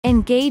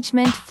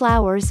Engagement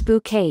flowers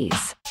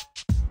bouquets.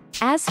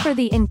 As for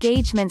the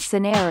engagement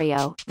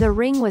scenario, the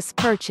ring was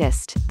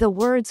purchased, the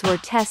words were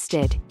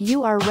tested,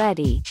 you are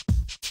ready.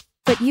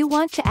 But you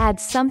want to add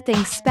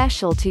something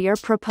special to your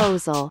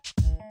proposal.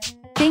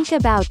 Think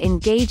about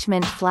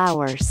engagement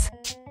flowers.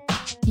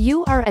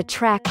 You are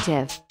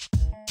attractive.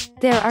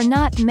 There are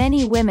not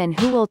many women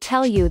who will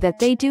tell you that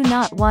they do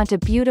not want a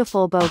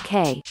beautiful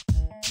bouquet.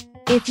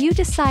 If you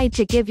decide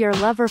to give your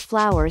lover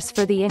flowers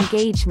for the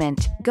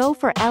engagement, go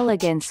for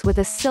elegance with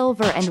a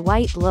silver and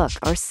white look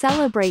or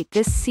celebrate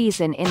this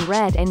season in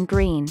red and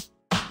green.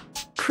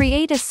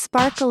 Create a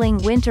sparkling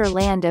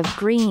winterland of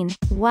green,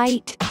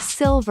 white,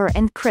 silver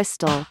and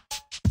crystal.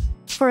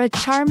 For a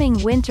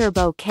charming winter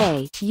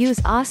bouquet,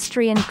 use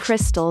Austrian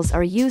crystals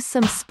or use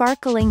some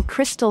sparkling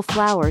crystal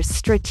flowers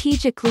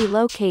strategically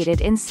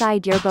located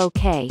inside your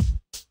bouquet.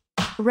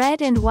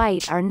 Red and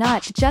white are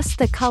not just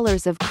the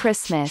colors of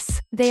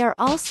Christmas, they are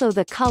also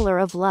the color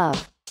of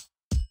love.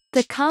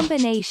 The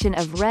combination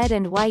of red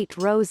and white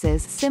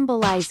roses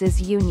symbolizes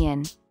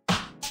union.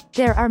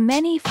 There are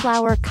many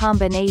flower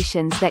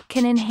combinations that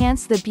can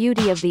enhance the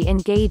beauty of the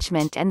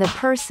engagement, and the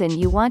person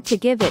you want to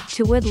give it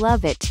to would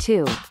love it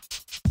too.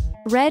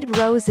 Red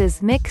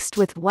roses mixed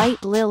with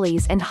white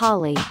lilies and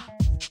holly.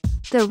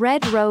 The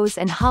Red Rose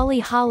and Holly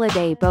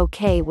Holiday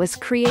Bouquet was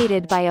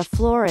created by a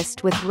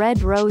florist with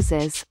red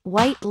roses,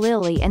 white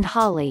lily and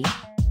holly.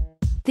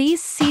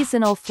 These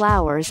seasonal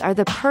flowers are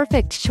the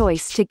perfect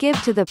choice to give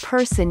to the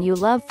person you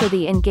love for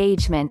the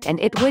engagement,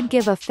 and it would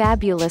give a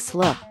fabulous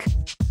look.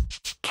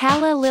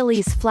 Calla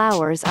Lilies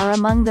flowers are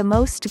among the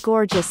most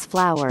gorgeous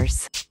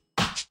flowers.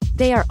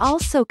 They are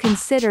also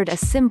considered a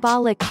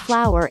symbolic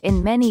flower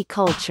in many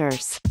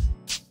cultures.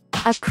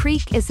 A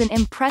creek is an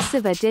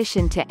impressive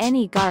addition to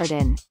any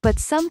garden, but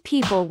some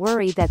people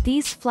worry that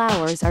these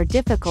flowers are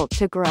difficult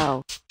to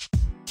grow.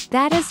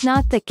 That is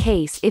not the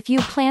case if you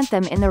plant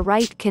them in the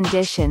right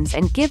conditions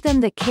and give them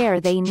the care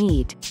they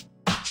need.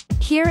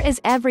 Here is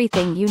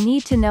everything you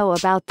need to know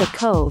about the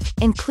cove,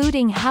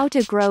 including how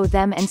to grow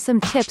them and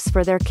some tips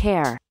for their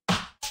care.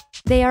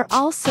 They are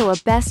also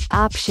a best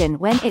option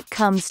when it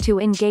comes to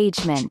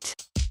engagement.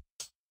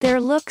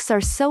 Their looks are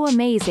so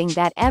amazing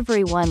that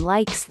everyone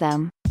likes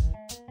them.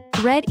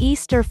 Red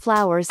Easter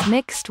flowers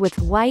mixed with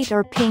white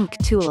or pink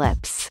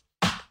tulips.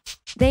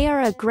 They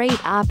are a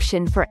great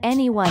option for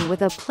anyone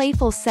with a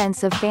playful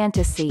sense of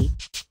fantasy.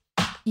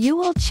 You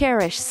will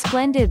cherish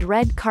splendid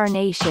red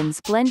carnations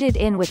blended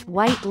in with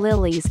white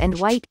lilies and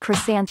white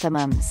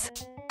chrysanthemums.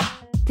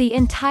 The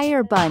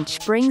entire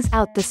bunch brings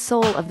out the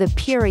soul of the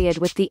period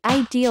with the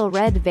ideal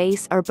red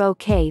vase or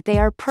bouquet. They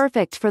are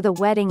perfect for the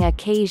wedding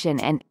occasion,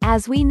 and,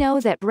 as we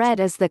know that red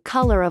is the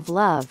color of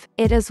love,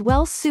 it is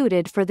well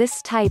suited for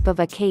this type of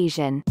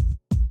occasion.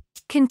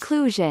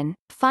 Conclusion.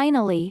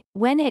 Finally,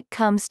 when it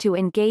comes to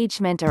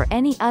engagement or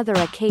any other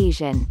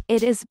occasion,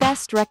 it is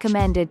best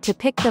recommended to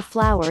pick the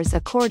flowers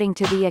according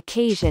to the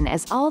occasion,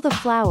 as all the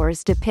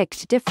flowers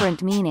depict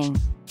different meaning.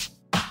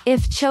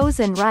 If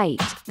chosen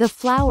right, the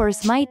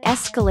flowers might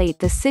escalate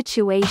the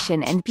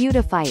situation and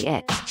beautify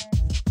it.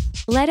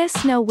 Let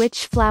us know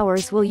which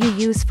flowers will you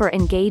use for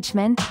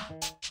engagement?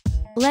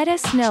 Let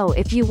us know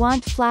if you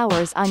want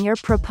flowers on your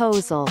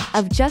proposal,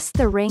 of just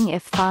the ring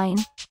if fine.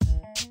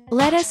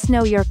 Let us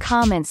know your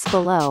comments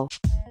below.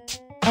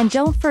 And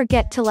don't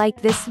forget to like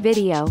this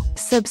video,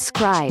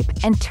 subscribe,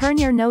 and turn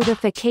your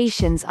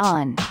notifications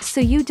on,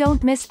 so you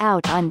don't miss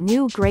out on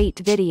new great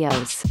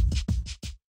videos.